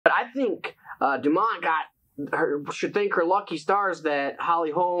think Dumont should thank her lucky stars that Holly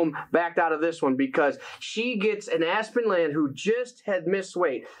Holm backed out of this one, because she gets an Aspen Ladd who just had missed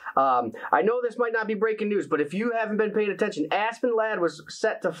weight. I know this might not be breaking news, but if you haven't been paying attention, Aspen Ladd was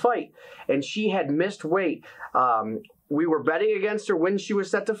set to fight, and she had missed weight. We were betting against her when she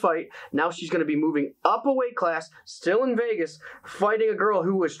was set to fight. Now she's going to be moving up a weight class, still in Vegas, fighting a girl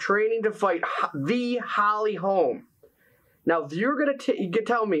who was training to fight the Holly Holm. Now, if you're going to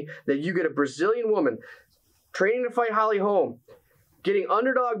tell me that you get a Brazilian woman training to fight Holly Holm, getting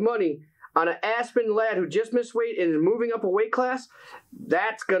underdog money on an Aspen Ladd who just missed weight and is moving up a weight class,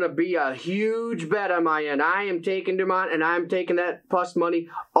 that's going to be a huge bet on my end. I am taking Dumont, and I'm taking that plus money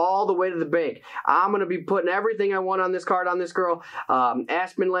all the way to the bank. I'm going to be putting everything I want on this card on this girl.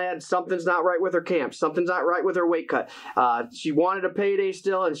 Aspen Ladd, something's not right with her camp. Something's not right with her weight cut. She wanted a payday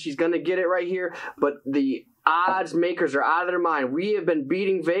still, and she's going to get it right here, but the odds makers are out of their mind. We have been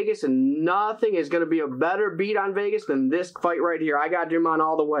beating Vegas, and nothing is going to be a better beat on Vegas than this fight right here. I got Dumont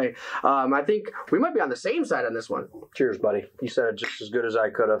all the way. I think we might be on the same side on this one. Cheers, buddy. You said it just as good as I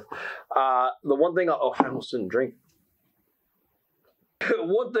could have. The one thing, I almost didn't drink.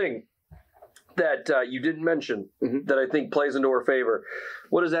 One thing that you didn't mention that I think plays into her favor.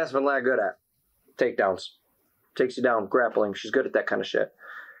 What is Aspen Ladd good at? Takedowns. Takes you down, grappling. She's good at that kind of shit.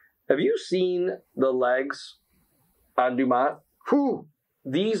 Have you seen the legs on Dumont? Whew.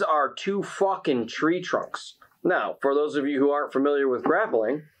 These are 2 fucking tree trunks. Now, for those of you who aren't familiar with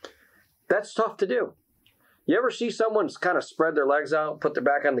grappling, that's tough to do. You ever see someone kind of spread their legs out, put their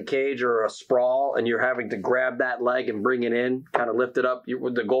back on the cage or a sprawl, and you're having to grab that leg and bring it in, kind of lift it up?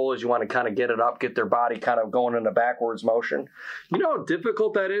 The goal is you want to kind of get it up, get their body kind of going in a backwards motion. You know how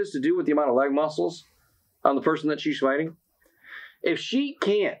difficult that is to do with the amount of leg muscles on the person that she's fighting? If she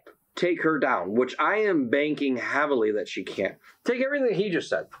can't take her down, which I am banking heavily that she can't. Take everything he just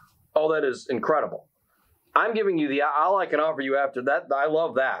said. Oh, that is incredible. I'm giving you all I can offer you after that. I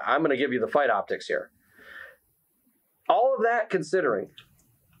love that. I'm going to give you the fight optics here. All of that considering,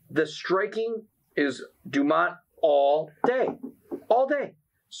 the striking is Dumont all day. All day.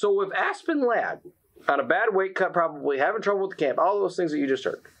 So if Aspen Ladd, on a bad weight cut, probably having trouble with the camp, all those things that you just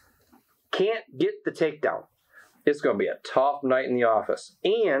heard, can't get the takedown, it's going to be a tough night in the office.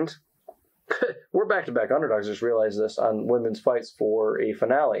 And we're back-to-back underdogs. Just realized this on women's fights for a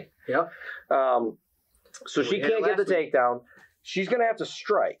finale. Yep. So she can't get the takedown. She's going to have to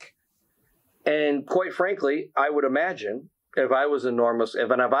strike. And quite frankly, I would imagine if I was in Norma's,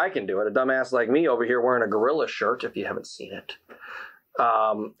 if I can do it, a dumbass like me over here wearing a gorilla shirt, if you haven't seen it,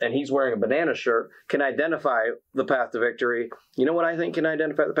 and he's wearing a banana shirt, can identify the path to victory. You know what I think can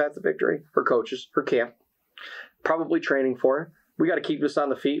identify the path to victory? Her coaches, her camp. Probably training for it. We got to keep this on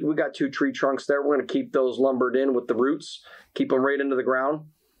the feet. We got 2 tree trunks there. We're going to keep those lumbered in with the roots. Keep them right into the ground.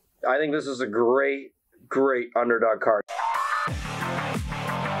 I think this is a great, great underdog card.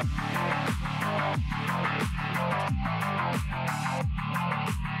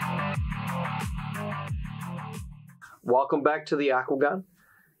 Welcome back to the Aquagon.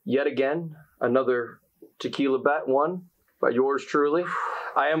 Yet again, another tequila bet won by yours truly.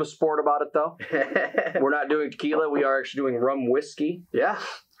 I am a sport about it, though. We're not doing tequila. We are actually doing rum whiskey. Yeah.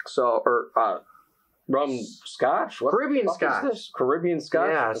 So, rum scotch? What Caribbean scotch. Is this? Caribbean scotch?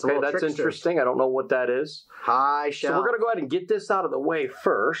 Yeah, it's okay, that's interesting. I don't know what that is. High shelf. So we're going to go ahead and get this out of the way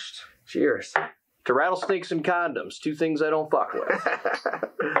first. Cheers. To rattlesnakes and condoms. 2 things I don't fuck with.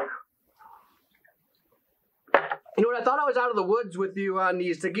 You know what? I thought I was out of the woods with you on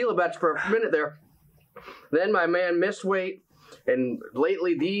these tequila bets for a minute there. Then my man missed weight. And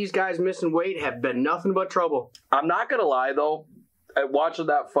lately, these guys missing weight have been nothing but trouble. I'm not going to lie, though. Watching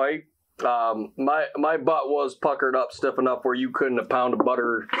that fight, my butt was puckered up stiff enough where you couldn't have pounded a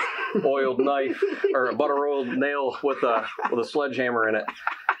butter-oiled knife or a butter-oiled nail with a sledgehammer in it.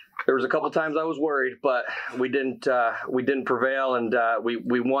 There was a couple times I was worried, but we didn't prevail, and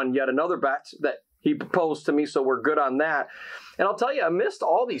we won yet another bet that he proposed to me, so we're good on that. And I'll tell you, I missed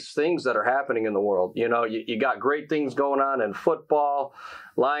all these things that are happening in the world. You know, you got great things going on in football.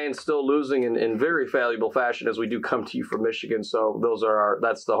 Lions still losing in very valuable fashion as we do come to you from Michigan. So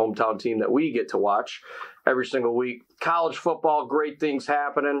that's the hometown team that we get to watch every single week. College football, great things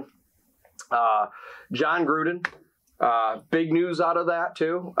happening. John Gruden, big news out of that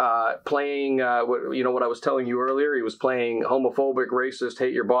too. Playing, what I was telling you earlier, he was playing homophobic, racist,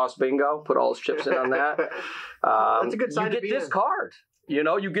 hate your boss bingo. Put all his chips in on that. That's a good sign. You get this card. You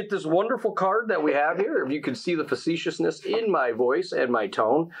know, you get this wonderful card that we have here. If you can see the facetiousness in my voice and my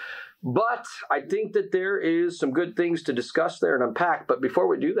tone. But I think that there is some good things to discuss there and unpack. But before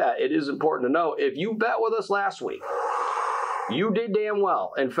we do that, it is important to know, if you bet with us last week, You did damn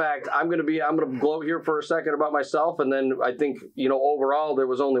well. In fact, I'm gonna gloat here for a second about myself, and then I think, overall there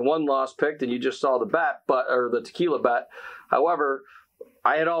was only one loss picked, and you just saw the bet, or the tequila bet. However,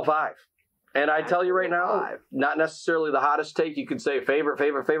 I had all 5. And I tell you right now, not necessarily the hottest take. You could say favorite.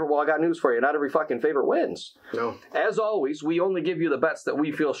 Well, I got news for you. Not every fucking favorite wins. No. As always, we only give you the bets that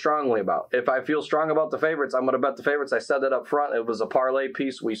we feel strongly about. If I feel strong about the favorites, I'm going to bet the favorites. I said that up front. It was a parlay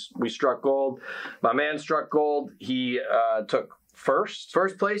piece. We struck gold. My man struck gold. He took first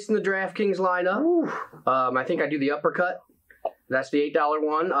place in the Draftkings lineup. I think I do the uppercut. That's the $8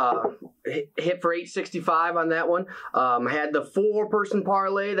 one. Hit for $8.65 on that one. Had the 4-person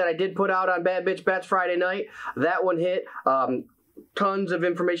parlay that I did put out on Bad Bitch Bets Friday night. That one hit. Tons of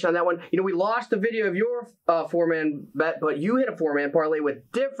information on that one. We lost the video of your 4-man bet, but you hit a 4-man parlay with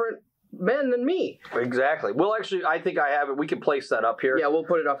different men than me. Exactly. Well, actually, I think I have it. We can place that up here. Yeah, we'll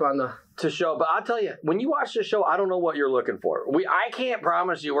put it up on to show. But I'll tell you, when you watch this show, I don't know what you're looking for. I can't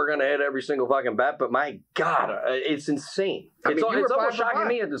promise you we're going to hit every single fucking bet, but my God, it's insane. It's almost shocking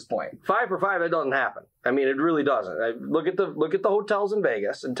me at this point. 5 for 5, that doesn't happen. I mean, it really doesn't. Look at the hotels in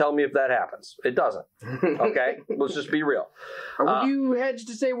Vegas and tell me if that happens. It doesn't. Okay? Let's just be real. Would you hedge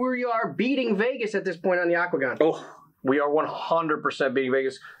to say we are beating Vegas at this point on the Aquagon? Oh, we are 100% beating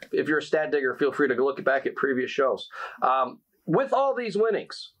Vegas. If you're a stat digger, feel free to go look back at previous shows. With all these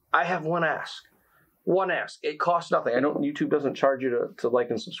winnings, I have one ask. One ask. It costs nothing. I know YouTube doesn't charge you to like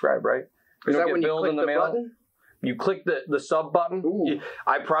and subscribe, right? Is that when you click the button? You click the sub button.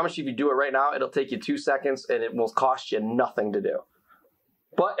 I promise you, if you do it right now, it'll take you 2 seconds, and it will cost you nothing to do.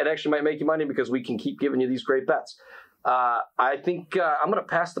 But it actually might make you money because we can keep giving you these great bets. I think I'm going to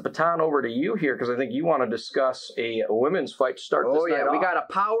pass the baton over to you here because I think you want to discuss a women's fight to start this night off. We got a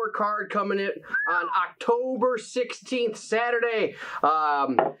power card coming in on October 16th, Saturday.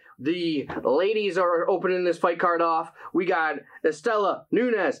 The ladies are opening this fight card off. We got Estela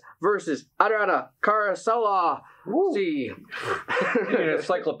Nunes versus Adriana Caracella. See,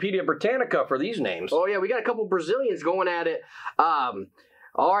 Encyclopedia Britannica for these names. Oh yeah, we got a couple Brazilians going at it.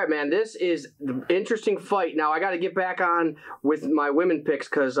 All right, man, this is the interesting fight. Now, I got to get back on with my women picks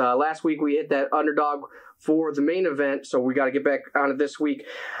because last week we hit that underdog for the main event, so we got to get back on it this week.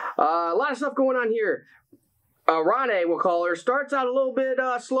 A lot of stuff going on here. Rane, we'll call her, starts out a little bit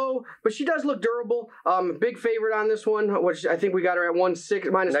slow, but she does look durable. Big favorite on this one, which I think we got her at minus 160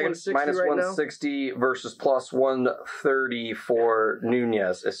 minus right 160 versus plus 130 for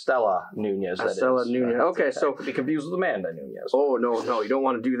Nunes. Estela Nunes. Okay, so be confused with Amanda Nunes. Oh no, you don't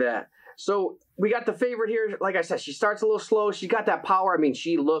want to do that. So we got the favorite here. Like I said, she starts a little slow. She's got that power. I mean,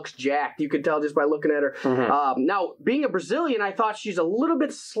 she looks jacked. You could tell just by looking at her. Mm-hmm. Now, being a Brazilian, I thought she's a little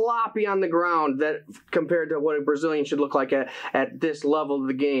bit sloppy on the ground that compared to what a Brazilian should look like at this level of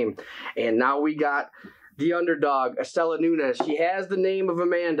the game. And now we got the underdog, Estela Nunes. She has the name of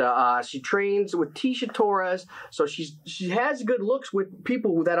Amanda. She trains with Tisha Torres, so she has good looks with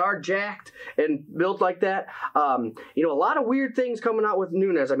people that are jacked and built like that. A lot of weird things coming out with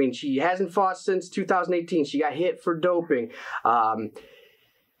Nunes. I mean, she hasn't fought since 2018. She got hit for doping.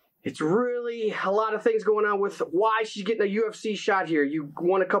 It's really a lot of things going on with why she's getting a UFC shot here. You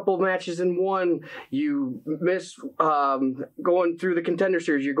won a couple of matches in one. You miss going through the Contender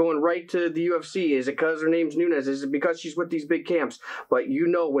Series. You're going right to the UFC. Is it because her name's Nunes? Is it because she's with these big camps? But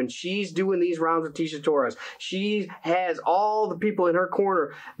when she's doing these rounds with Tisha Torres, she has all the people in her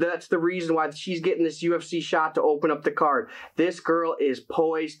corner. That's the reason why she's getting this UFC shot to open up the card. This girl is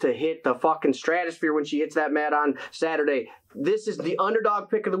poised to hit the fucking stratosphere when she hits that mat on Saturday. This is the underdog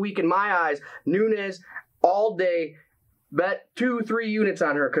pick of the week in my eyes. Nunes all day. Bet 2-3 units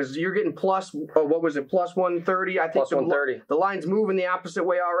on her because you're getting plus 130. I think plus 130. The line's moving the opposite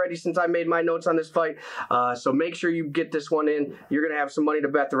way already since I made my notes on this fight. So make sure you get this one in. You're gonna have some money to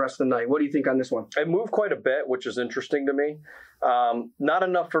bet the rest of the night. What do you think on this one? It moved quite a bit, which is interesting to me. Not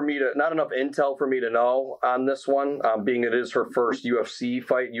enough intel for me to know on this one, being it is her first UFC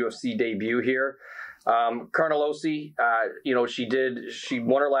fight, UFC debut here. Carnelossi, she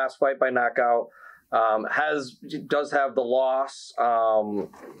won her last fight by knockout. Does have the loss.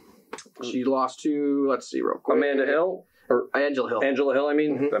 She lost to, let's see real quick. Amanda Hill? Or Angela Hill. Angela Hill, I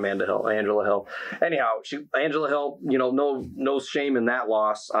mean. Mm-hmm. Angela Hill. Anyhow, Angela Hill, no shame in that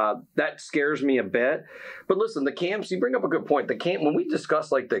loss. That scares me a bit. But listen, the camps, you bring up a good point. When we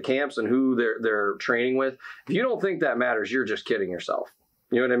discuss like the camps and who they're training with, if you don't think that matters, you're just kidding yourself.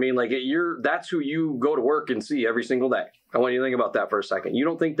 You know what I mean? Like that's who you go to work and see every single day. I want you to think about that for a second. You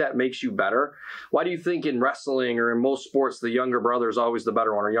don't think that makes you better? Why do you think in wrestling or in most sports the younger brother is always the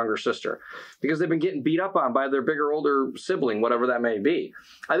better one or younger sister? Because they've been getting beat up on by their bigger, older sibling, whatever that may be.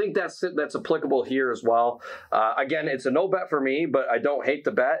 I think that's applicable here as well. Again, it's a no bet for me, but I don't hate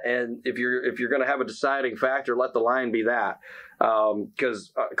the bet. And if you're going to have a deciding factor, let the line be that.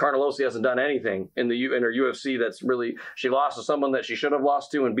 Because Arlovski hasn't done anything in her UFC that's really, she lost to someone that she should have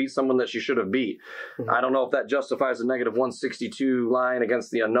lost to and beat someone that she should have beat. I don't know if that justifies a negative 162 line against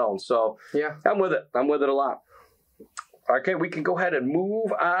the unknown. So yeah, I'm with it. I'm with it a lot. Okay, we can go ahead and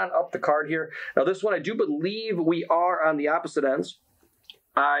move on up the card here. Now this one, I do believe we are on the opposite ends.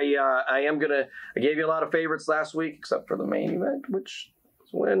 I gave you a lot of favorites last week, except for the main event, which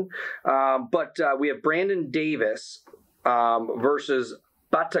was a win. But we have Brandon Davis versus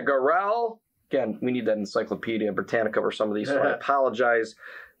Batagarel. Again, we need that Encyclopedia Britannica for some of these, so I apologize.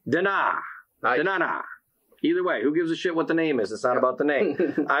 Nice. Danana. Either way, who gives a shit what the name is? It's not about the name.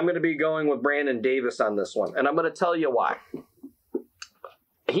 I'm going to be going with Brandon Davis on this one, and I'm going to tell you why.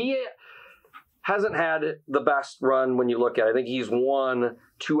 He hasn't had the best run when you look at it. I think he's won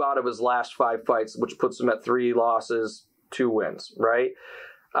 2 out of his last 5 fights, which puts him at 3 losses, 2 wins, right?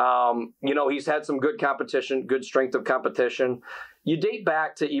 He's had some good competition, good strength of competition. You date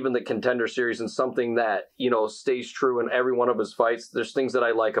back to even the Contender Series and something that, stays true in every one of his fights. There's things that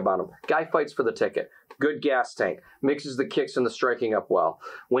I like about him. Guy fights for the ticket. Good gas tank. Mixes the kicks and the striking up well.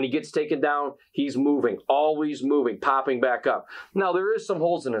 When he gets taken down, he's moving. Always moving, popping back up. Now, there is some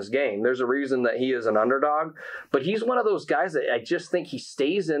holes in his game. There's a reason that he is an underdog. But he's one of those guys that I just think he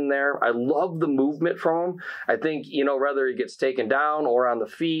stays in there. I love the movement from him. I think, whether he gets taken down or on the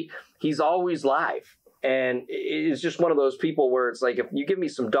feet, he's always live. And it's just one of those people where it's like, if you give me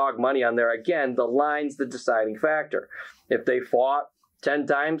some dog money on there, again, the line's the deciding factor. If they fought 10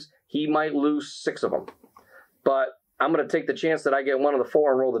 times, he might lose 6 of them. But I'm going to take the chance that I get one of the 4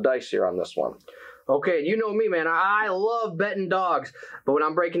 and roll the dice here on this one. Okay, you know me, man. I love betting dogs. But when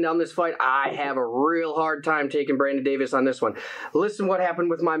I'm breaking down this fight, I have a real hard time taking Brandon Davis on this one. Listen what happened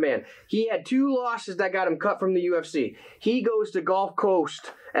with my man. He had 2 losses that got him cut from the UFC. He goes to Gulf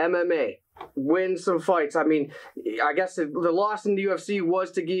Coast MMA. Wins some fights. I mean, I guess the loss in the UFC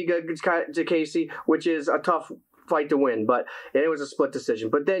was to Giga Jacasey, which is a tough fight to win, but it was a split decision.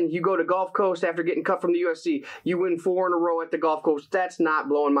 But then you go to Gulf Coast after getting cut from the UFC, you win 4 in a row at the Gulf Coast. That's not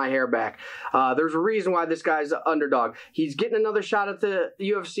blowing my hair back. There's a reason why this guy's an underdog. He's getting another shot at the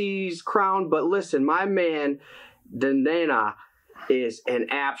UFC's crown, but listen, my man, Danana, is an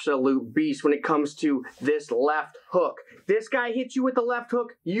absolute beast when it comes to this left hook. This guy hits you with the left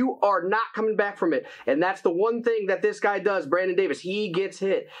hook, you are not coming back from it. And that's the one thing that this guy does, Brandon Davis. He gets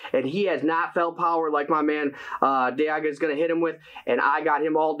hit, and he has not felt power like my man Diaga is going to hit him with. And I got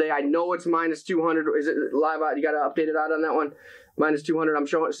him all day. I know it's minus 200. Is it live out? You got to update it out on that one? Minus 200, I'm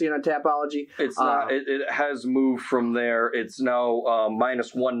seeing on Tapology. It's not. It has moved from there. It's now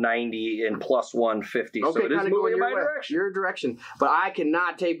minus 190 and plus 150. Okay, so it is moving in my direction. Your direction. But I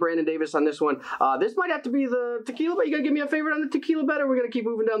cannot take Brandon Davis on this one. This might have to be the tequila bet. You going to give me a favorite on the tequila bet, or we're going to keep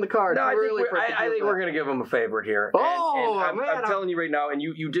moving down the card? No, I think we're going to give him a favorite here. Oh, and I'm telling you right now, and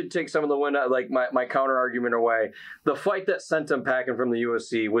you did take some of the win, like my counter argument away. The fight that sent him packing from the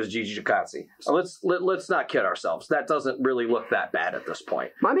UFC was Gigi Jacasey. So let's not kid ourselves. That doesn't really look that bad at this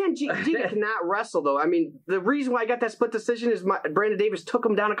point. My man Gigi cannot wrestle, though. I mean, the reason why I got that split decision is Brandon Davis took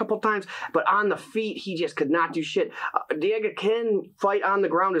him down a couple times, but on the feet, he just could not do shit. Diego can fight on the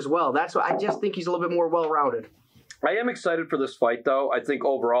ground as well. That's why I just think he's a little bit more well-rounded. I am excited for this fight, though. I think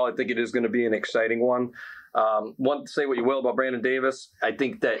overall, it is going to be an exciting one. Say what you will about Brandon Davis. I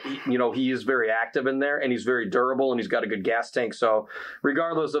think that he is very active in there, and he's very durable, and he's got a good gas tank. So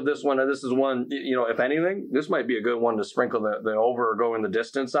regardless of this one, and this is one, if anything, this might be a good one to sprinkle the over or go in the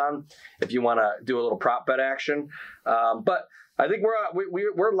distance on if you want to do a little prop bet action. But I think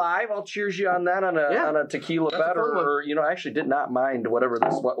we're live. I'll cheers you on that on a tequila bet, or I actually did not mind whatever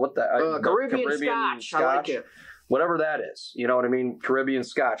this what that Caribbean Scotch. I like it. Whatever that is, you know what I mean? Caribbean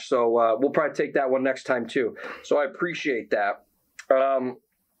Scotch. So we'll probably take that one next time too. So I appreciate that.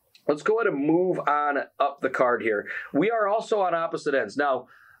 Let's go ahead and move on up the card here. We are also on opposite ends. Now,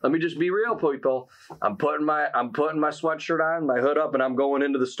 let me just be real, people. I'm putting my sweatshirt on, my hood up, and I'm going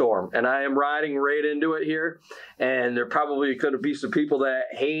into the storm. And I am riding right into it here. And there probably could be some people that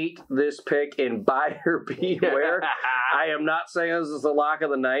hate this pick and buyer beware. I am not saying this is the lock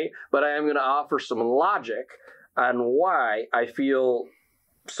of the night, but I am going to offer some logic on why I feel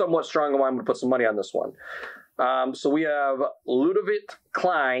somewhat strong and why I'm going to put some money on this one. So we have Ludovic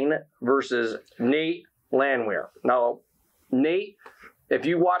Klein versus Nate Landwehr. Now, Nate, if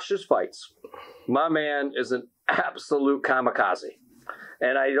you watch his fights, my man is an absolute kamikaze.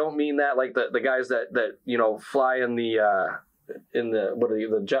 And I don't mean that like the guys that you know fly in the what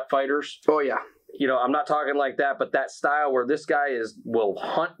are the jet fighters. Oh yeah. You know, I'm not talking like that, but that style where this guy will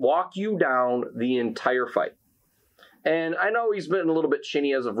walk you down the entire fight. And I know he's been a little bit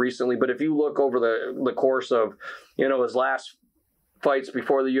chinny as of recently, but if you look over the course of, you know, his last fights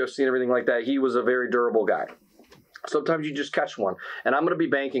before the UFC and everything like that, he was a very durable guy. Sometimes you just catch one, and I'm going to be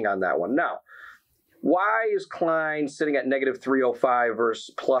banking on that one. Now, why is Klein sitting at negative 305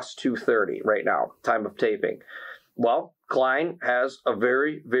 versus plus 230 right now, time of taping? Well, Klein has a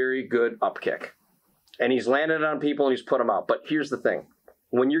very, very good up kick. And he's landed on people and he's put them out. But here's the thing.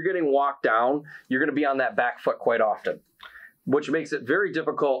 When you're getting walked down, you're going to be on that back foot quite often, which makes it very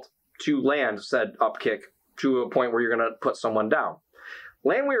difficult to land said up kick to a point where you're going to put someone down.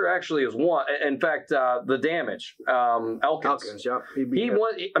 Landwehr actually is one. In fact, the damage, Elkins, yeah, he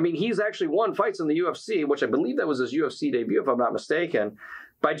won. I mean, he's actually won fights in the UFC, which I believe that was his UFC debut, if I'm not mistaken,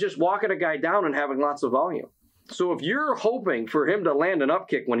 by just walking a guy down and having lots of volume. So if you're hoping for him to land an up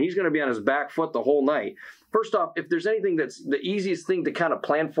kick when he's going to be on his back foot the whole night, first off, if there's anything that's the easiest thing to kind of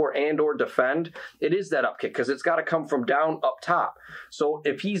plan for and or defend, it is that up kick because it's got to come from down up top. So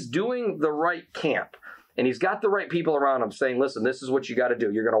if he's doing the right camp, and he's got the right people around him saying, listen, this is what you got to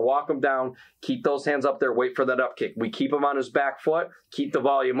do. You're going to walk him down, keep those hands up there, wait for that up kick. We keep him on his back foot, keep the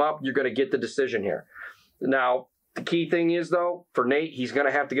volume up. You're going to get the decision here. Now, the key thing is, though, for Nate, he's going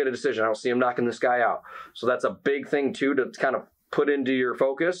to have to get a decision. I don't see him knocking this guy out. So that's a big thing, too, to kind of put into your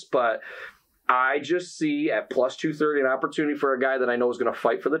focus. But I just see at plus 230 an opportunity for a guy that I know is going to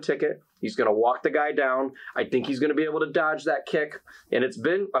fight for the ticket. He's going to walk the guy down. I think he's going to be able to dodge that kick. And it's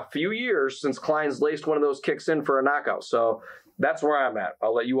been a few years since Klein's laced one of those kicks in for a knockout. So that's where I'm at.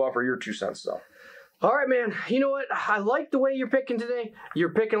 I'll let you offer your 2 cents, though. All right, man. You know what? I like the way you're picking today.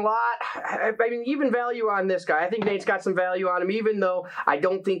 You're picking a lot. I mean, even value on this guy. I think Nate's got some value on him, even though I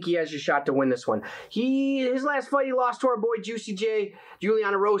don't think he has a shot to win this one. His last fight, he lost to our boy Juicy J,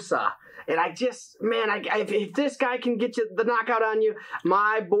 Julian Rosa. And I just, man, if this guy can get you the knockout on you,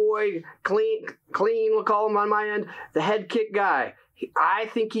 my boy, clean, we'll call him on my end, the head kick guy, I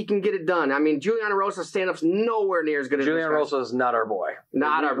think he can get it done. I mean, Julian Rosa's stand-up's nowhere near as good as Julian Rosa is not our boy.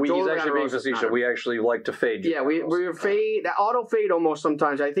 Not our boy. He's actually being facetious. We actually like to fade. Yeah, we're fade, auto fade almost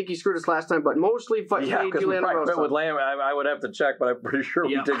sometimes. I think he screwed us last time, but mostly fade Julian Rosa. With Landwehr, I would have to check, but I'm pretty sure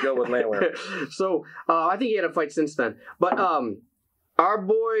we did go with Landwehr. So I think he had a fight since then. But our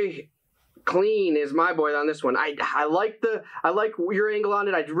boy Clean is my boy on this one. I like your angle on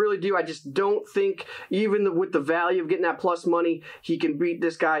it. I really do. I just don't think even with the value of getting that plus money, he can beat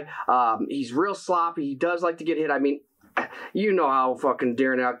this guy. He's real sloppy. He does like to get hit. I mean, you know how fucking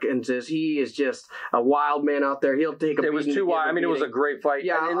Darren Elkins is. He is just a wild man out there. He'll take a It was too wild. I mean, it was a great fight.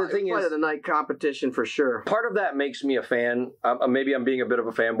 Yeah, and the thing is, fight of the night competition for sure. Part of that makes me a fan. Maybe I'm being a bit of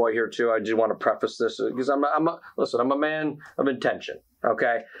a fanboy here too. I just want to preface this because I'm a man of intention.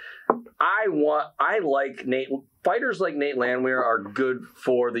 Okay. I like Nate. Fighters like Nate Landwehr are good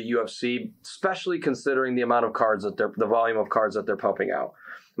for the UFC, especially considering the amount of cards that the volume of cards that they're pumping out.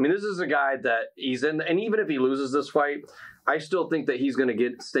 I mean, this is a guy that he's in, and even if he loses this fight, I still think that he's going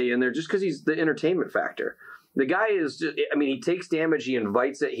to stay in there just because he's the entertainment factor. The guy is just, I mean, he takes damage, he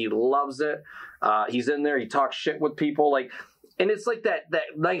invites it, he loves it. He's in there, he talks shit with people, like. And it's like that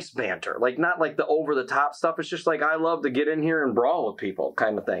nice banter, like not like the over-the-top stuff. It's just like, I love to get in here and brawl with people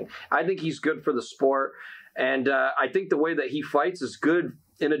kind of thing. I think he's good for the sport. And I think the way that he fights is good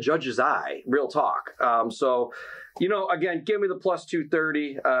in a judge's eye, real talk. So, you know, again, give me the plus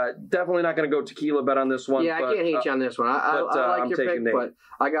 230. Definitely not going to go tequila bet on this one. Yeah, I can't hate you on this one. I like your pick, Nate. But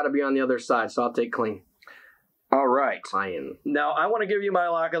I got to be on the other side, so I'll take Clean. All right. Clean. Now, I want to give you my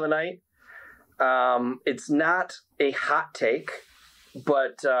lock of the night. It's not a hot take,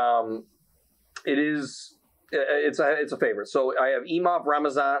 but it's a favorite. So I have Emeev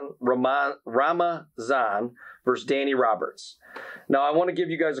Ramazan versus Danny Roberts. Now I want to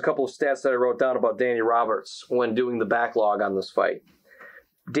give you guys a couple of stats that I wrote down about Danny Roberts when doing the backlog on this fight.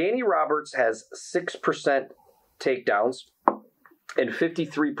 Danny Roberts has 6% takedowns and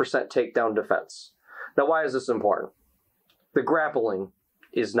 53% takedown defense. Now why is this important? The grappling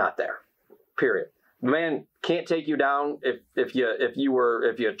is not there. Period. The man can't take you down if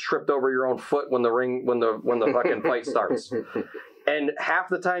you tripped over your own foot when the fucking fight starts. And half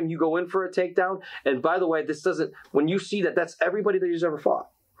the time you go in for a takedown. And by the way, when you see that, that's everybody that he's ever fought.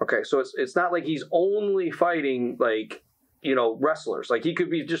 Okay, so it's not like he's only fighting like, you know, wrestlers. Like he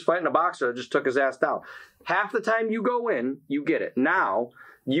could be just fighting a boxer that just took his ass down. Half the time you go in, you get it. Now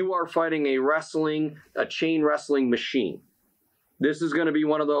you are fighting a chain wrestling machine. This is going to be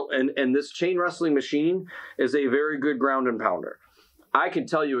one of the, and this chain wrestling machine is a very good ground and pounder. I can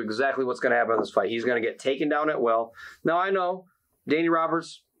tell you exactly what's going to happen in this fight. He's going to get taken down at will. Now, I know Danny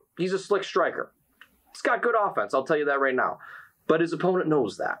Roberts, he's a slick striker. He's got good offense, I'll tell you that right now. But his opponent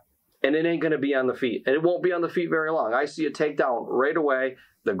knows that. And it ain't going to be on the feet. And it won't be on the feet very long. I see a takedown right away.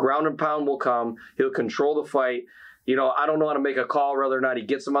 The ground and pound will come. He'll control the fight. You know, I don't know how to make a call whether or not he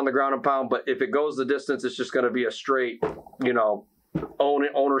gets him on the ground and pound, but if it goes the distance, it's just going to be a straight, you know,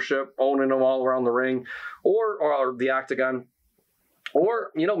 ownership, owning them all around the ring or the octagon.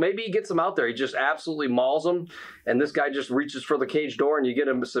 Or, you know, maybe he gets him out there. He just absolutely mauls him, and this guy just reaches for the cage door, and you get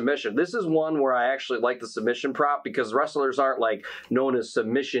him a submission. This is one where I actually like the submission prop because wrestlers aren't, like, known as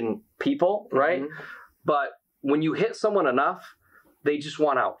submission people, right? Mm-hmm. But when you hit someone enough, they just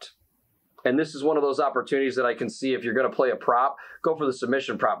want out. And this is one of those opportunities that I can see if you're going to play a prop, go for the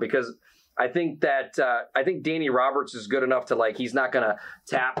submission prop because I think that Danny Roberts is good enough to, like, he's not going to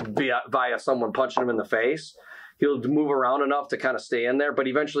tap via someone punching him in the face. He'll move around enough to kind of stay in there, but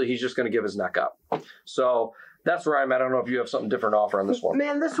eventually he's just going to give his neck up. So that's where I'm at. I don't know if you have something different to offer on this one.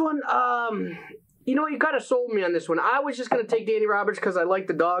 Man, this one, you know, you kind of sold me on this one. I was just going to take Danny Roberts because I like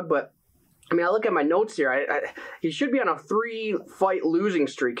the dog, but I mean, I look at my notes here. He should be on a 3-fight losing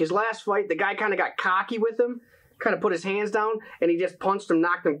streak. His last fight, the guy kind of got cocky with him, kind of put his hands down, and he just punched him,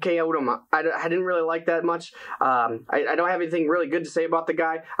 knocked him, KO'd him. I didn't really like that much. I don't have anything really good to say about the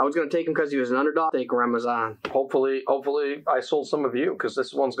guy. I was going to take him because he was an underdog. Take Ramazan. Hopefully I sold some of you because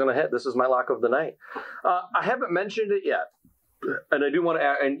this one's going to hit. This is my lock of the night. I haven't mentioned it yet, and I do want to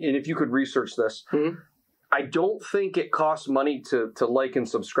add, and if you could research this, I don't think it costs money to like and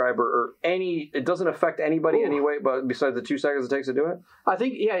subscribe or it doesn't affect anybody anyway, but besides the 2 seconds it takes to do it? I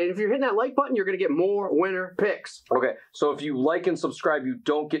think, yeah, if you're hitting that like button, you're going to get more winner picks. Okay, so if you like and subscribe, you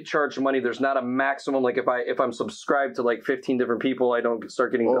don't get charged money. There's not a maximum, like if I'm subscribed to like 15 different people, I don't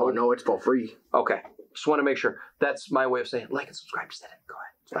start getting billed. Oh, no, it's for free. Okay, just want to make sure. That's my way of saying like and subscribe. Just hit it. Go ahead.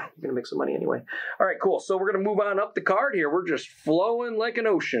 It's fine. You're going to make some money anyway. All right, cool. So we're going to move on up the card here. We're just flowing like an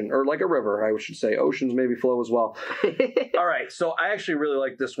ocean, or like a river, I should say. Oceans maybe flow as well. All right, so I actually really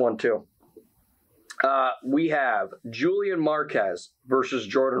like this one too. We have Julian Marquez versus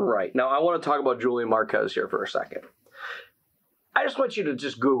Jordan Wright. Now, I want to talk about Julian Marquez here for a second. I just want you to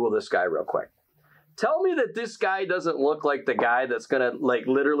just Google this guy real quick. Tell me that this guy doesn't look like the guy that's going to, like,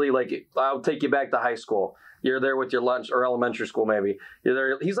 literally, like, I'll take you back to high school. You're there with your lunch, or elementary school maybe. You're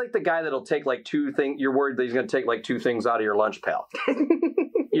there. He's like the guy that'll take like 2 things. You're worried that he's going to take like 2 things out of your lunch pail.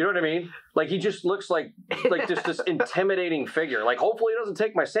 You know what I mean? Like he just looks like just this intimidating figure. Like hopefully he doesn't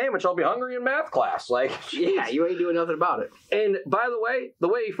take my sandwich. I'll be hungry in math class. Like geez. Yeah, you ain't doing nothing about it. And by the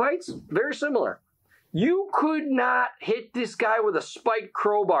way he fights, very similar. You could not hit this guy with a spiked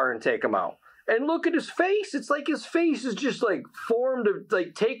crowbar and take him out. And look at his face. It's like his face is just like formed to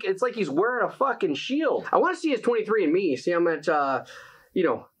like take. It's like he's wearing a fucking shield. I want to see his 23andMe. See how much,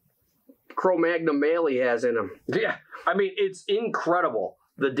 Cro-Magnon male he has in him. Yeah. I mean, it's incredible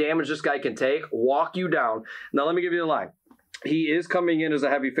the damage this guy can take, walk you down. Now, let me give you the line. He is coming in as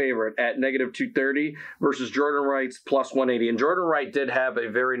a heavy favorite at -230 versus Jordan Wright's +180. And Jordan Wright did have a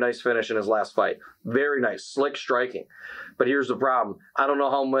very nice finish in his last fight. Very nice. Slick striking. But here's the problem. I don't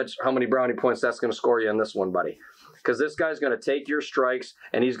know how many brownie points that's going to score you in this one, buddy. Because this guy's going to take your strikes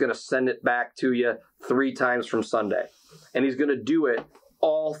and he's going to send it back to you 3 times from Sunday. And he's going to do it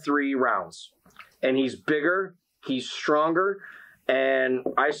all 3 rounds. And he's bigger. He's stronger. And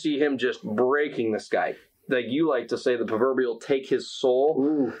I see him just breaking this guy. Like you like to say, the proverbial take his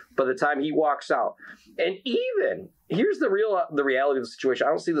soul by the time he walks out. And even, here's the reality of the situation. I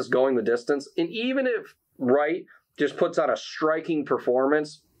don't see this going the distance. And even if Wright just puts on a striking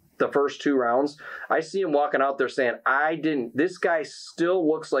performance the first 2 rounds, I see him walking out there saying, this guy still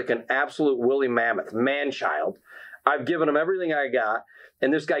looks like an absolute woolly mammoth, man-child. I've given him everything I got,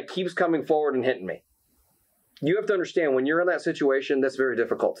 and this guy keeps coming forward and hitting me. You have to understand, when you're in that situation, that's very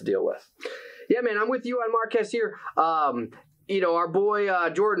difficult to deal with. Yeah, man, I'm with you on Marquez here. Our boy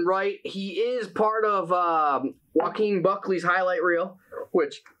Jordan Wright, he is part of Joaquin Buckley's highlight reel,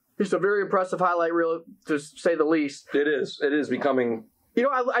 which is a very impressive highlight reel, to say the least. It is. It is becoming... You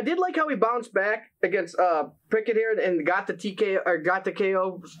know, I did like how he bounced back against Pickett here and got the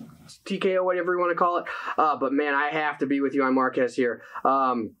TKO, whatever you want to call it. But, man, I have to be with you on Marquez here.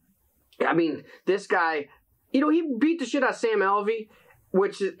 I mean, this guy, he beat the shit out of Sam Alvey.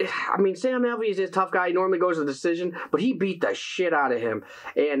 Which, Sam Alvey is a tough guy. He normally goes to the decision, but he beat the shit out of him.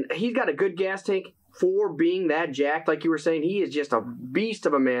 And he's got a good gas tank for being that jacked, like you were saying. He is just a beast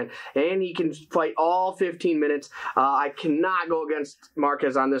of a man, and he can fight all 15 minutes. I cannot go against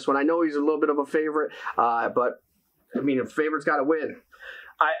Marquez on this one. I know he's a little bit of a favorite, but I mean, a favorite's got to win.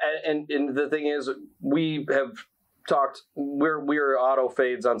 And the thing is, we have talked. We're auto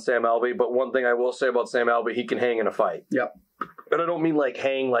fades on Sam Alvey, but one thing I will say about Sam Alvey, he can hang in a fight. Yep. But I don't mean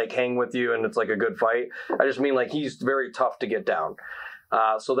hang with you and it's like a good fight. I just mean he's very tough to get down.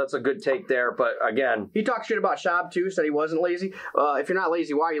 So that's a good take there. But again, he talked shit about Schaub too. Said he wasn't lazy. If you're not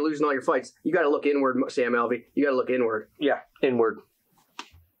lazy, why are you losing all your fights? You got to look inward, Sam Alvey. You got to look inward. Yeah, inward.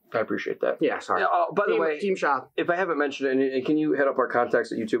 I appreciate that. Yeah, sorry. By the way, Team Schaub. If I haven't mentioned it, and can you hit up our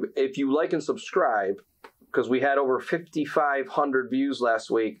contacts at YouTube? If you like and subscribe, because we had over 5,500 views last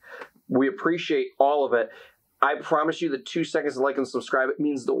week, we appreciate all of it. I promise you that 2 seconds to like and subscribe, it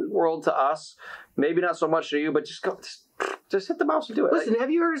means the world to us. Maybe not so much to you, but just hit the mouse and do it. Listen, have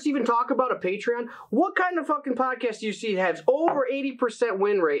you heard us even talk about a Patreon? What kind of fucking podcast do you see that has over 80%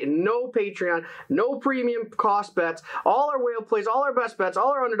 win rate and no Patreon, no premium cost bets, all our whale plays, all our best bets,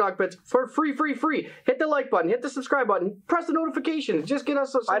 all our underdog bets for free? Hit the like button, hit the subscribe button, press the notifications. Just get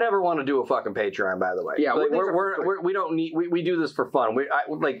us. I never want to do a fucking Patreon, by the way. Yeah, we don't need. We do this for fun.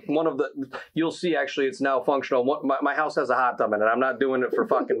 One of the. You'll see. Actually, it's now functional. My house has a hot tub in it. I'm not doing it for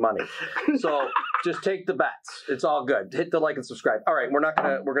fucking money. So just take the bets. It's all good. Hit the like and subscribe. All right,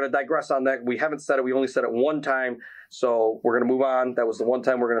 we're gonna digress on that. We haven't said it. We only said it one time, so we're gonna move on. That was the one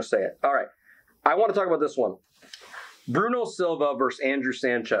time we're gonna say it. All right, I want to talk about this one. Bruno Silva versus Andrew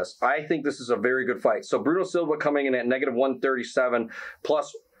Sanchez. I think this is a very good fight. So Bruno Silva coming in at -137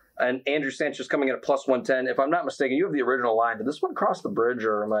 plus, and Andrew Sanchez coming in at +110. If I'm not mistaken, you have the original line. Did this one cross the bridge,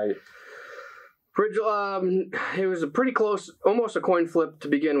 or am I? Bridge. It was a pretty close, almost a coin flip to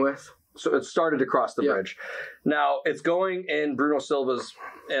begin with. So it started to cross the bridge. Now, it's going in Bruno Silva's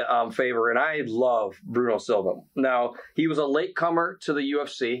favor, and I love Bruno Silva. Now, he was a latecomer to the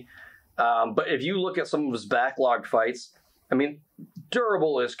UFC, but if you look at some of his backlogged fights, I mean,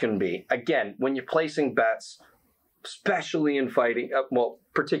 durable as can be. Again, when you're placing bets, especially in fighting,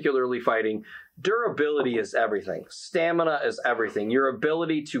 particularly fighting, durability is everything. Stamina is everything. Your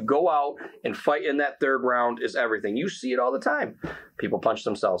ability to go out and fight in that third round is everything. You see it all the time. People punch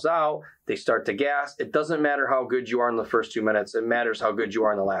themselves out. They start to gas. It doesn't matter how good you are in the first 2 minutes. It matters how good you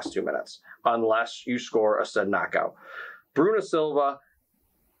are in the last 2 minutes, unless you score a said knockout. Bruno Silva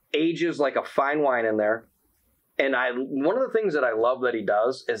ages like a fine wine in there. And one of the things that I love that he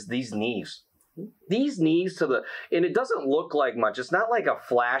does is these knees. These knees and it doesn't look like much. It's not like a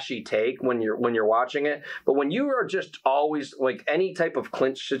flashy take when you're watching it, but when you are just always like any type of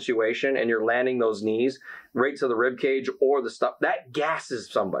clinch situation and you're landing those knees right to the rib cage or the stuff, that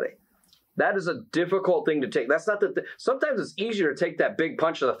gasses somebody. That is a difficult thing to take. That's not sometimes it's easier to take that big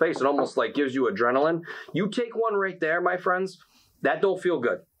punch to the face. It almost like gives you adrenaline. You take one right there, my friends, that don't feel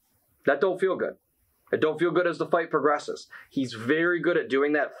good. That don't feel good. It don't feel good as the fight progresses. He's very good at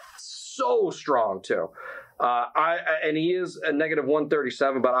doing that. So strong too, and he is a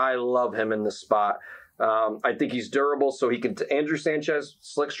 -137, but I love him in this spot. I think he's durable, so he can. Andrew Sanchez,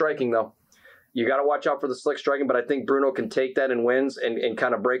 slick striking though. You got to watch out for the slick striking, but I think Bruno can take that and wins and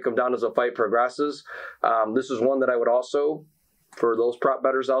kind of break him down as the fight progresses. This is one that I would also, for those prop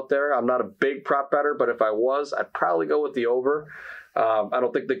bettors out there, I'm not a big prop better, but if I was, I'd probably go with the over. I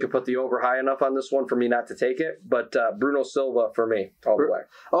don't think they could put the over high enough on this one for me not to take it, but Bruno Silva for me all the way.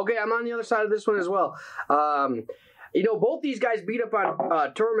 Okay, I'm on the other side of this one as well. Both these guys beat up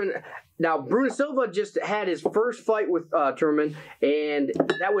on Turman. Now, Bruno Silva just had his first fight with Turman, and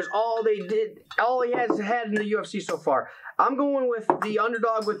that was all they did. All he has had in the UFC so far. I'm going with the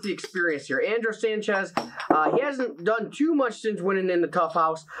underdog with the experience here. Andrei Sanchez, he hasn't done too much since winning in the Tough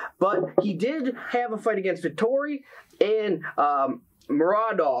House, but he did have a fight against Vettori and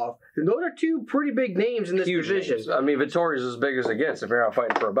Muradov. And those are two pretty big names in this division. Names. I mean, Vettori's as big as it gets if you're not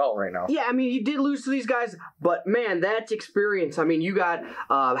fighting for a belt right now. Yeah, I mean, he did lose to these guys, but man, that's experience. I mean, you got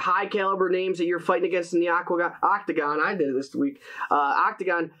high caliber names that you're fighting against in the Octagon. I did it this week.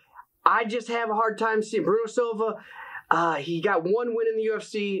 Octagon. I just have a hard time seeing Bruno Silva. He got one win in the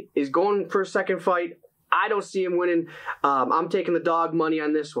UFC, is going for a second fight. I don't see him winning. I'm taking the dog money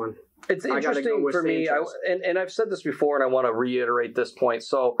on this one. It's interesting for me, and I've said this before, and I want to reiterate this point.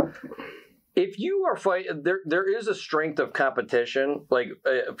 So, if you are fighting, there is a strength of competition. Like,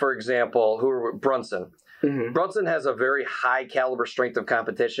 for example, Brunson. Mm-hmm. Brunson has a very high caliber strength of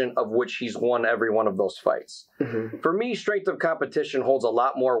competition, of which he's won every one of those fights. Mm-hmm. For me, strength of competition holds a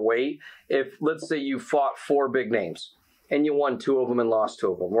lot more weight if, let's say, you fought 4 big names and you won 2 of them and lost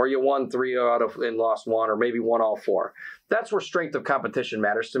 2 of them, or you won 3 out of and lost 1, or maybe won all 4. That's where strength of competition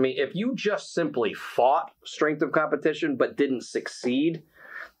matters to me. If you just simply fought strength of competition but didn't succeed,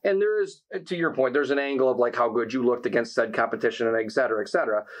 and there is, to your point, there's an angle of like how good you looked against said competition and et cetera, et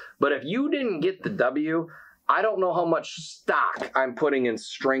cetera. But if you didn't get the W, I don't know how much stock I'm putting in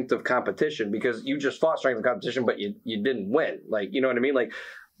strength of competition, because you just fought strength of competition, but you didn't win. Like, you know what I mean? Like,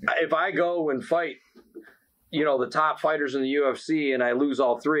 if I go and fight, you know, the top fighters in the UFC and I lose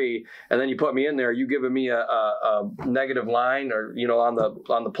all three, and then you put me in there, you giving me a negative line, or, you know, on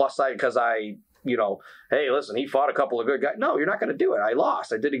the plus side, because I, you know, hey, listen, he fought a couple of good guys. No, you're not going to do it. I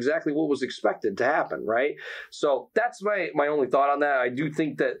lost. I did exactly what was expected to happen, right? So that's my only thought on that. I do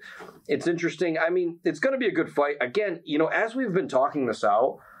think that it's interesting. I mean, it's going to be a good fight. Again, you know, as we've been talking this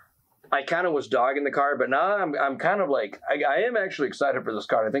out, I kind of was dogging the card, but now I'm kind of like, I am actually excited for this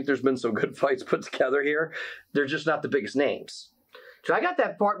card. I think there's been some good fights put together here. They're just not the biggest names. So I got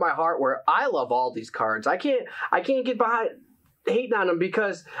that part in my heart where I love all these cards. I can't get behind hating on them,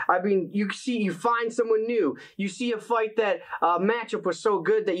 because I mean, you find someone new, you see a fight that matchup was so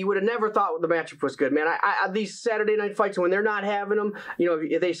good that you would have never thought the matchup was good, man. I these Saturday night fights, when they're not having them, you know,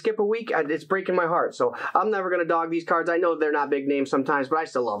 if they skip a week, it's breaking my heart. So I'm never gonna dog these cards. I know they're not big names sometimes, but I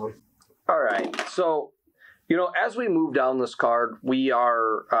still love them. All right, so you know, as we move down this card, we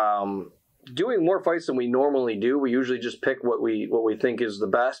are doing more fights than we normally do. We usually just pick what we think is the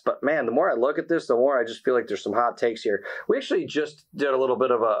best. But man, the more I look at this, the more I just feel like there's some hot takes here. We actually just did a little bit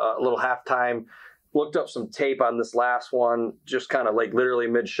of a little halftime, looked up some tape on this last one, just kind of like literally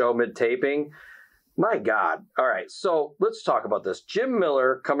mid-show, mid-taping. My God. All right, so let's talk about this. Jim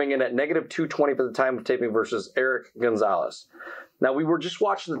Miller coming in at negative 220 for the time of taping versus Erick Gonzalez. Now, we were just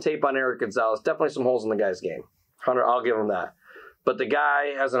watching the tape on Erick Gonzalez. Definitely some holes in the guy's game. Hunter, I'll give him that. But the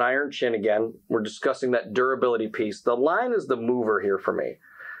guy has an iron chin again. We're discussing that durability piece. The line is the mover here for me.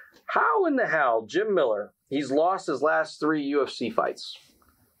 How in the hell Jim Miller, he's lost his last 3 UFC fights,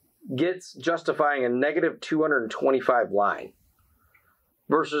 gets justifying a negative 225 line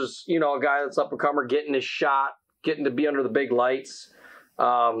versus, you know, a guy that's up-and-comer getting his shot, getting to be under the big lights.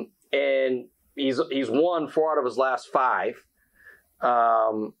 And he's won 4 out of his last 5.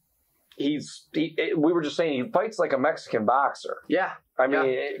 We were just saying, he fights like a Mexican boxer. Yeah. I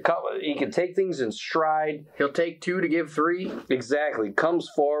mean, he can take things in stride. He'll take 2 to give 3. Exactly. Comes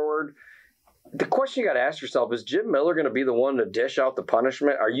forward. The question you got to ask yourself is, Jim Miller going to be the one to dish out the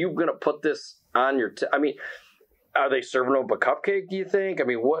punishment? Are you going to put this on your... I mean, are they serving up a cupcake, do you think? I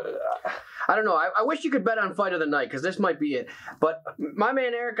mean, what... I don't know. I wish you could bet on fight of the night, because this might be it. But my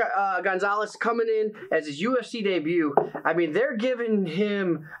man Erick Gonzalez coming in as his UFC debut. I mean, they're giving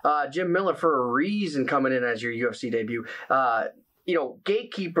him Jim Miller for a reason, coming in as your UFC debut. You know,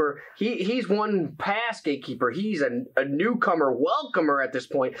 gatekeeper, he's one past gatekeeper. He's a newcomer, welcomer at this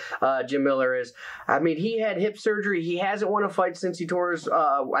point, Jim Miller is. I mean, he had hip surgery. He hasn't won a fight since he tore his,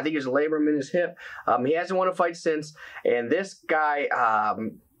 I think it was labrum in his hip. He hasn't won a fight since. And this guy...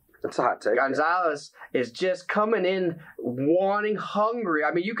 That's a hot take. Gonzalez is just coming in wanting, hungry.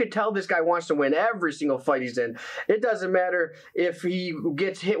 I mean, you could tell this guy wants to win every single fight he's in. It doesn't matter if he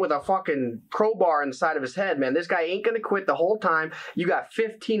gets hit with a fucking crowbar in the side of his head, man. This guy ain't going to quit the whole time. You got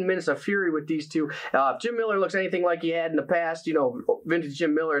 15 minutes of fury with these two. If Jim Miller looks anything like he had in the past, you know, vintage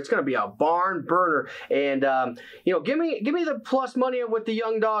Jim Miller, it's going to be a barn burner. And, you know, give me the plus money with the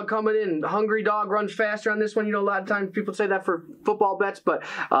young dog coming in. Hungry dog runs faster on this one. You know, a lot of times people say that for football bets, but...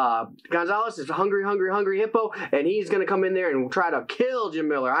 Gonzalez is a hungry hippo, and he's going to come in there and try to kill Jim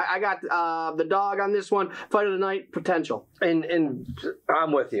Miller. I got the dog on this one. Fight of the night potential. And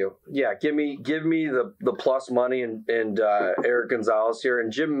I'm with you. Yeah, give me the plus money and Erick Gonzalez here. And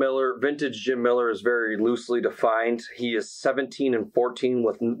Jim Miller, vintage Jim Miller, is very loosely defined. He is 17-14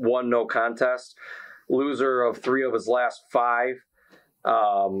 with 1 no contest. Loser of 3 of his last 5.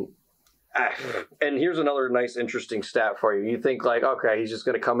 And here's another nice, interesting stat for you. You think like, okay, he's just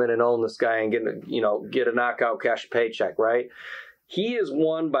going to come in and own this guy and get a knockout, cash a paycheck, right? He is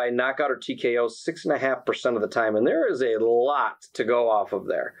won by knockout or TKO 6.5% of the time, and there is a lot to go off of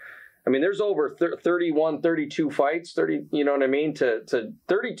there. I mean, there's over 31, 32 fights, 30, you know what I mean, to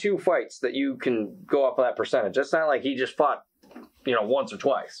 32 fights that you can go off of that percentage. It's not like he just fought, you know, once or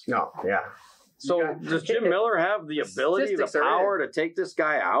twice. No, yeah. So does Jim Miller have the ability, the power to take this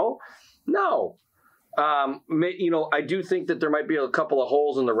guy out? No. You know, I do think that there might be a couple of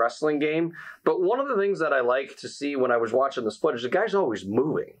holes in the wrestling game, but one of the things that I like to see when I was watching this footage, the guy's always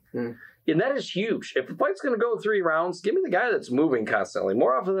moving. And that is huge. If the fight's going to go 3 rounds, give me the guy that's moving constantly.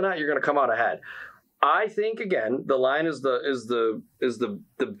 More often than not, you're going to come out ahead. I think, again, the line is the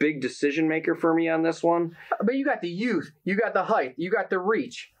big decision maker for me on this one. But you got the youth, you got the height, you got the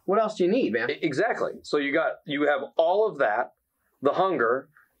reach. What else do you need, man? Exactly. So you have all of that, the hunger,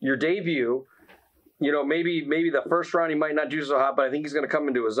 your debut. maybe the first round he might not do so hot, but I think he's going to come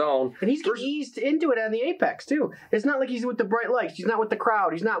into his own. And he's eased into it on the Apex, too. It's not like he's with the bright lights. He's not with the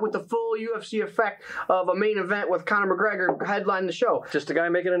crowd. He's not with the full UFC effect of a main event with Conor McGregor headlining the show. Just a guy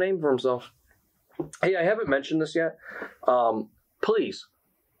making a name for himself. Hey, I haven't mentioned this yet. Please,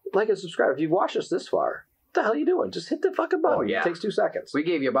 like and subscribe. If you've watched us this far, what the hell are you doing? Just hit the fucking button. Oh, yeah. It takes 2 seconds. We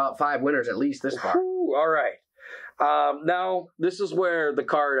gave you about 5 winners at least this far. Ooh, all right. Now, this is where the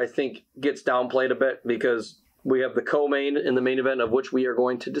card, I think, gets downplayed a bit because we have the co-main in the main event of which we are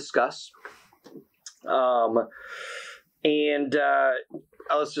going to discuss.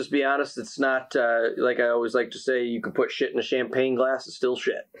 Let's just be honest, it's not, like I always like to say, you can put shit in a champagne glass, it's still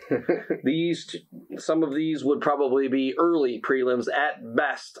shit. Some of these would probably be early prelims at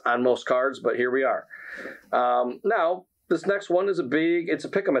best on most cards, but here we are. Now, this next one is it's a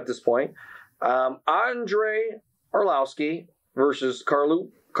pick'em at this point. Andrei Arlovski versus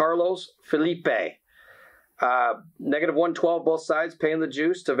Carlos Felipe. -112 both sides, paying the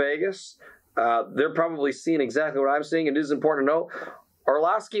juice to Vegas. They're probably seeing exactly what I'm seeing. It is important to note,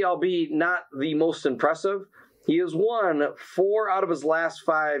 Arlovski, albeit not the most impressive, he has won 4 out of his last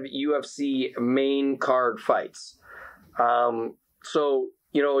 5 UFC main card fights. So,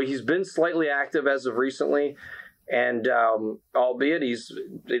 he's been slightly active as of recently. And albeit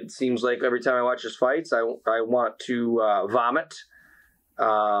it seems like every time I watch his fights, I want to vomit.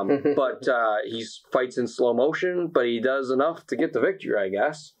 But he fights in slow motion, but he does enough to get the victory, I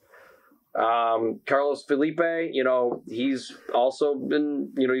guess. Carlos Felipe, he's also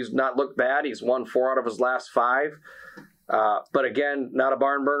been, he's not looked bad. He's won 4 out of his last 5. But again, not a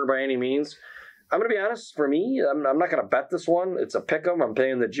barn burner by any means. I'm going to be honest, for me, I'm not going to bet this one. It's a pick'em. I'm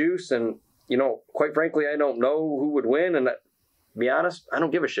paying the juice, and quite frankly, I don't know who would win, and to be honest, I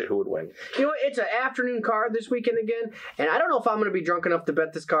don't give a shit who would win. It's an afternoon card this weekend again, and I don't know if I'm going to be drunk enough to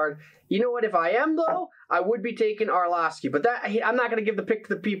bet this card. You know what? If I am, though, I would be taking Arlovski. But I'm not going to give the pick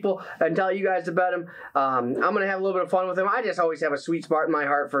to the people and tell you guys to bet him. I'm going to have a little bit of fun with him. I just always have a sweet spot in my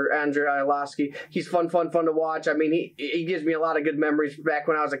heart for Andrei Arlovski. He's fun to watch. I mean, he gives me a lot of good memories back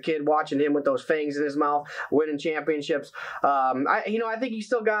when I was a kid watching him with those fangs in his mouth, winning championships. I think he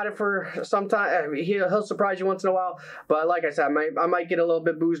still got it for some time. He'll surprise you once in a while. But like I said, I might get a little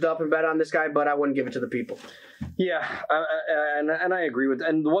bit boozed up and bet on this guy, but I wouldn't give it to the people. Yeah, and I agree with.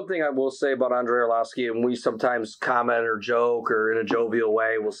 And the one thing I will say about Andrei Arlovski, and we sometimes comment or joke or in a jovial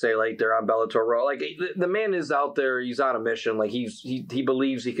way, we'll say like they're on Bellator Raw. Like the man is out there, he's on a mission. Like he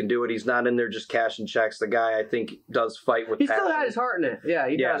believes he can do it. He's not in there just cashing checks. The guy, I think, does fight with passion. He still had his heart in it. Yeah,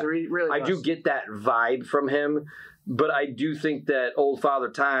 he does. Really I do get that vibe from him. But I do think that old Father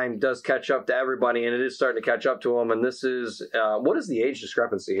Time does catch up to everybody, and it is starting to catch up to him. And this is, what is the age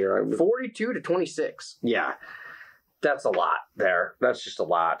discrepancy here? 42 to 26. Yeah, that's a lot there. That's just a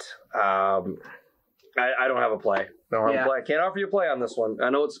lot. I don't have a play. I can't offer you a play on this one. I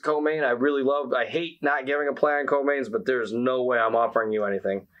know it's a co-main. I hate not giving a play on co-mains, but there's no way I'm offering you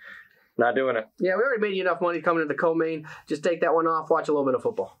anything. Not doing it. Yeah, we already made you enough money coming to the co-main. Just take that one off, watch a little bit of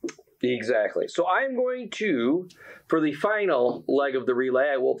football. Exactly. So I'm going to, for the final leg of the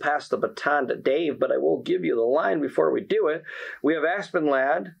relay, I will pass the baton to Dave, but I will give you the line before we do it. We have Aspen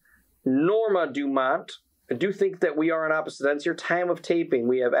Lad, Norma Dumont. I do think that we are on opposite ends here. Time of taping,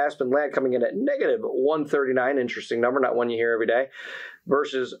 we have Aspen Lad coming in at -139, interesting number, not one you hear every day,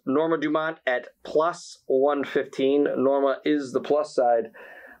 versus Norma Dumont at +115. Norma is the plus side.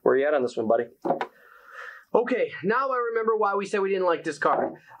 Where are you at on this one, buddy? Okay, now I remember why we said we didn't like this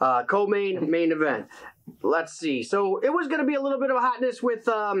card. Co-main, main event. Let's see. So it was going to be a little bit of a hotness with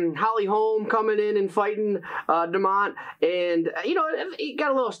Holly Holm coming in and fighting Dumont. And, he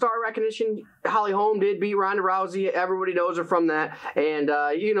got a little star recognition. Holly Holm did beat Ronda Rousey. Everybody knows her from that. And,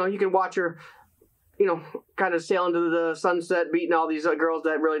 you can watch her, kind of sail into the sunset, beating all these girls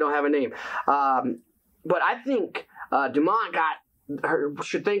that really don't have a name. But I think Dumont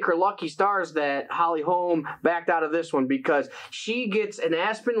should thank her lucky stars that Holly Holm backed out of this one, because she gets an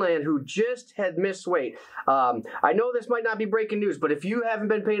Aspen Lad who just had missed weight. I know this might not be breaking news, but if you haven't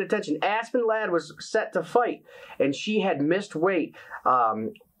been paying attention, Aspen Lad was set to fight, and she had missed weight.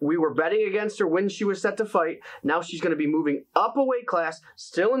 We were betting against her when she was set to fight. Now she's going to be moving up a weight class,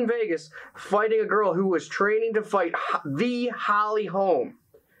 still in Vegas, fighting a girl who was training to fight the Holly Holm.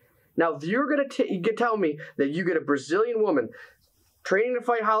 Now, if you're going to tell me that you get a Brazilian woman training to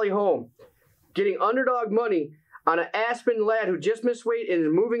fight Holly Holm, getting underdog money on an Aspen lad who just missed weight and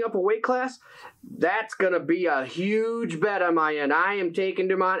is moving up a weight class, that's going to be a huge bet on my end. I am taking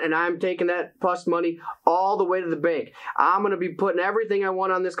Dumont, and I'm taking that plus money all the way to the bank. I'm going to be putting everything I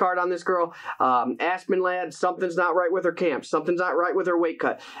want on this card on this girl. Aspen lad, something's not right with her camp. Something's not right with her weight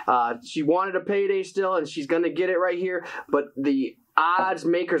cut. She wanted a payday still, and she's going to get it right here. But the odds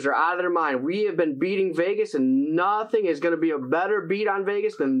makers are out of their mind. We have been beating Vegas, and nothing is going to be a better beat on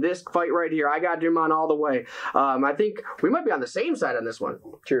Vegas than this fight right here. I got Dumont all the way. I think we might be on the same side on this one.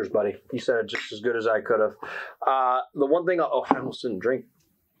 Cheers, buddy. You said it just as good as I could have. The one thing, I almost didn't drink.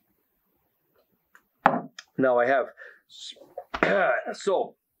 No, I have.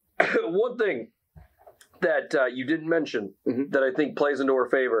 So, one thing that you didn't mention that I think plays into her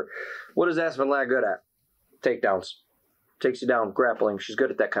favor. What is Aspen Lad good at? Takedowns. Takes you down, grappling. She's good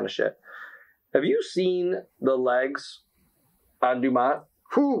at that kind of shit. Have you seen the legs on Dumont?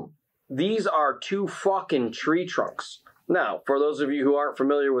 Whew. These are 2 fucking tree trunks. Now, for those of you who aren't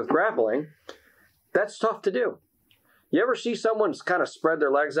familiar with grappling, that's tough to do. You ever see someone kind of spread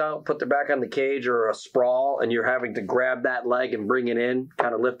their legs out, put their back on the cage or a sprawl, and you're having to grab that leg and bring it in,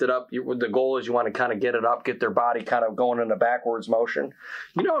 kind of lift it up? The goal is you want to kind of get it up, get their body kind of going in a backwards motion.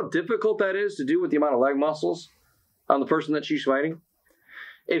 You know how difficult that is to do with the amount of leg muscles on the person that she's fighting?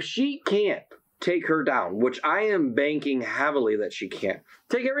 If she can't take her down, which I am banking heavily that she can't,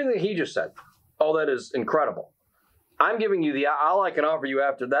 take everything that he just said. Oh, that is incredible. I'm giving you all I can offer you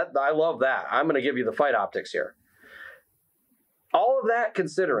after that. I love that. I'm going to give you the fight optics here. All of that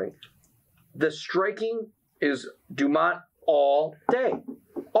considering, the striking is Dumont all day.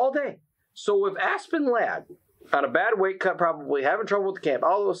 All day. So if Aspen Lad, on a bad weight cut, probably having trouble with the camp,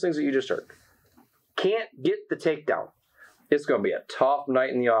 all those things that you just heard, can't get the takedown, it's going to be a tough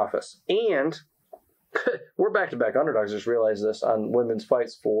night in the office. And we're back-to-back underdogs. Just realized this on women's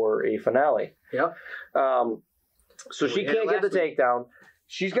fights for a finale. Yep. So she can't get the takedown.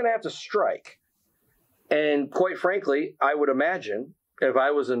 She's going to have to strike. And quite frankly, I would imagine if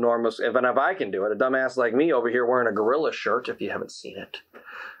I was in Norma's, if I can do it, a dumbass like me over here wearing a gorilla shirt, if you haven't seen it,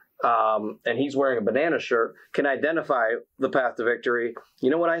 and he's wearing a banana shirt, can identify the path to victory. You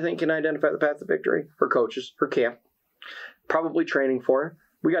know what I think can identify the path to victory? Her coaches, her camp, probably training for her.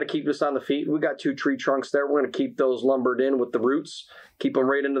 We got to keep this on the feet. We got 2 tree trunks there. We're going to keep those lumbered in with the roots, keep them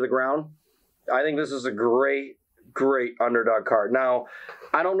right into the ground. I think this is a great, great underdog card. Now,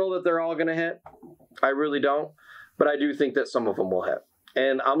 I don't know that they're all going to hit. I really don't. But I do think that some of them will hit.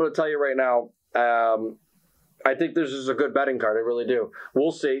 And I'm going to tell you right now, I think this is a good betting card. I really do.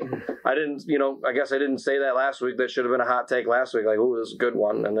 We'll see. I guess I didn't say that last week. That should have been a hot take last week. Like, oh, this is a good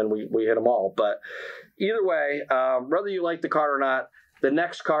one. And then we hit them all. But either way, whether you like the card or not, the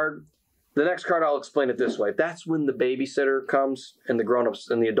next card, I'll explain it this way. That's when the babysitter comes and the grown-ups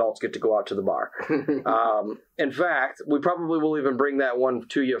and the adults get to go out to the bar. In fact, we probably will even bring that one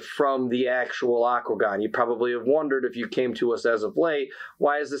to you from the actual Aquagon. You probably have wondered if you came to us as of late,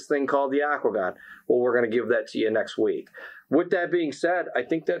 why is this thing called the Aquagon? Well, we're going to give that to you next week. With that being said, I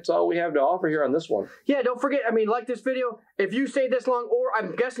think that's all we have to offer here on this one. Yeah, don't forget, like this video, if you stayed this long, or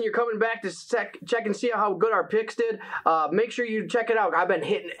I'm guessing you're coming back to check and see how good our picks did, make sure you check it out. I've been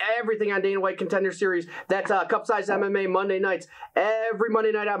hitting everything on Dana White Contender Series. That's Cup Size MMA Monday nights. Every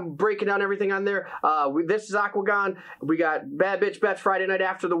Monday night, I'm breaking down everything on there. This is Aquagon. We got Bad Bitch Bets Friday night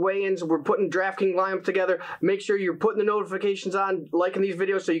after the weigh-ins. We're putting Draftkings lineup together. Make sure you're putting the notifications on, liking these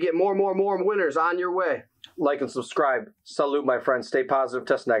videos so you get more winners on your way. Like and subscribe. Salute, my friends. Stay positive,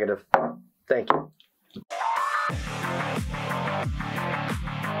 test negative. Thank you.